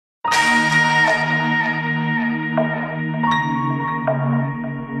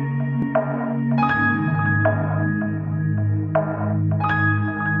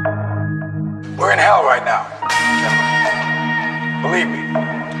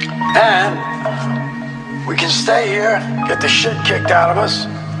And we can stay here, get the shit kicked out of us,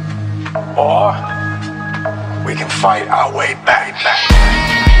 or we can fight our way back.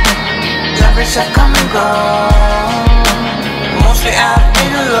 Lovers have come and gone, mostly I've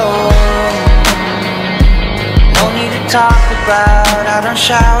been alone. No need to talk about, I don't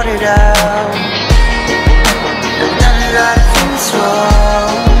shout it out. I've done a lot of things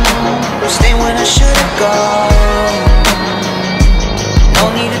wrong, stay when I should've gone. No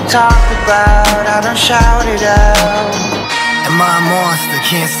need to talk about, I don't shout it out. Am I a monster?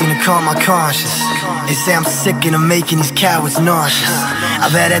 Can't seem to calm my conscience. They say I'm sick and I'm making these cowards nauseous.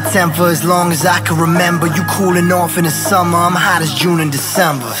 I've had that temper as long as I can remember. You cooling off in the summer, I'm hot as June and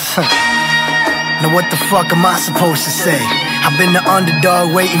December. Now what the fuck am I supposed to say? I've been the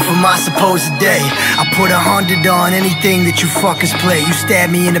underdog waiting for my supposed day. I put 100 on anything that you fuckers play. You stab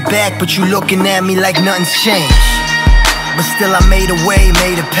me in the back, but you looking at me like nothing's changed. But still I made a way,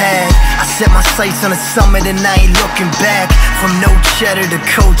 made a path. I set my sights on the summit and I ain't looking back. From no cheddar to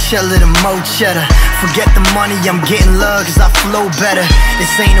Coachella to Mo cheddar. Forget the money, I'm getting love cause I flow better.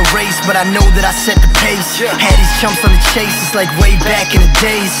 This ain't a race, but I know that I set the pace. Had these chumps on the chase, it's like way back in the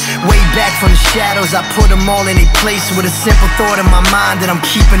days. Way back from the shadows, I put them all in a place. With a simple thought in my mind that I'm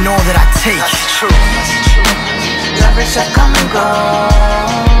keeping all that I take. That's true, that's true. Lovers have come and gone,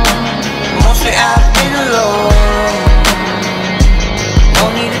 mostly I've been alone. No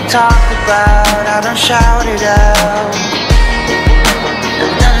need to talk about, I don't shout it out.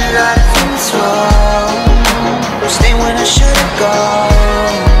 I've done a lot of things wrong, stay when I should've gone.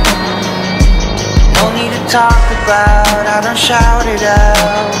 No need to talk about, I don't shout it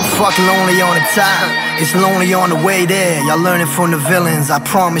out. Fuck lonely on the top, it's lonely on the way there. Y'all learning from the villains, I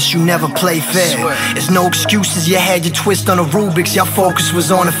promise you never play fair. There's no excuses, you had your twist on the Rubik's. Y'all focus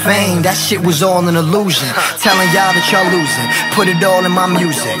was on the fame, that shit was all an illusion. Telling y'all that y'all losing, put it all in my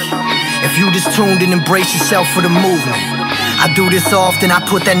music. If you just tuned and embrace yourself for the movement. I do this often, I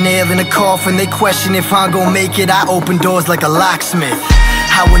put that nail in the coffin. They question if I'm gon' make it, I open doors like a locksmith.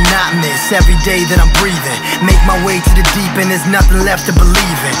 I would not miss every day that I'm breathing. Make my way to the deep end, there's nothing left to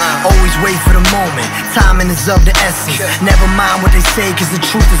believe in. Always wait for the moment, timing is of the essence. Never mind what they say, cause the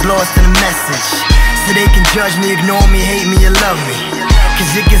truth is lost in the message. So they can judge me, ignore me, hate me, or love me. Cause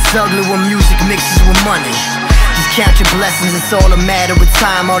it gets ugly when music mixes with money. Just count your blessings, it's all a matter of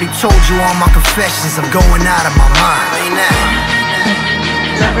time. Already told you all my confessions, I'm going out of my mind. Ain't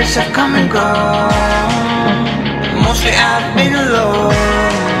that? Lovers have come and gone, mostly I've been alone.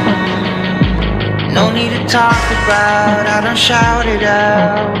 No need to talk about, I don't shout it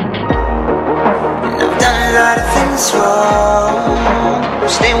out. I've done a lot of things wrong,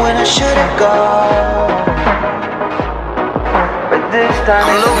 stay when I should've gone. But this time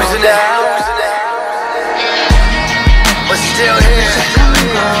I'm losing it, but still here.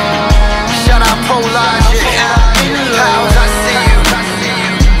 Shout out Pro Logic, Pals, I see you.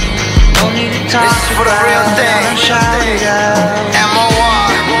 No need to talk This is for the real about, thing. I don't shout it out. M.O.R.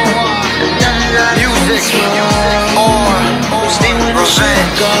 Music, or stay when I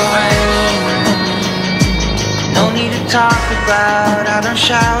should've gone. No need to talk about, I don't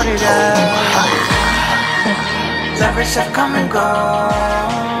shout it out. Lovers have come and gone,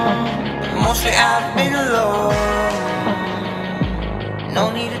 mostly I've been alone.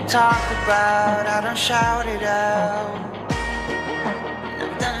 No need to talk about, I don't shout it out.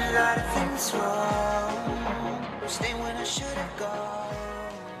 I've done a lot of things wrong, stay when I should've gone.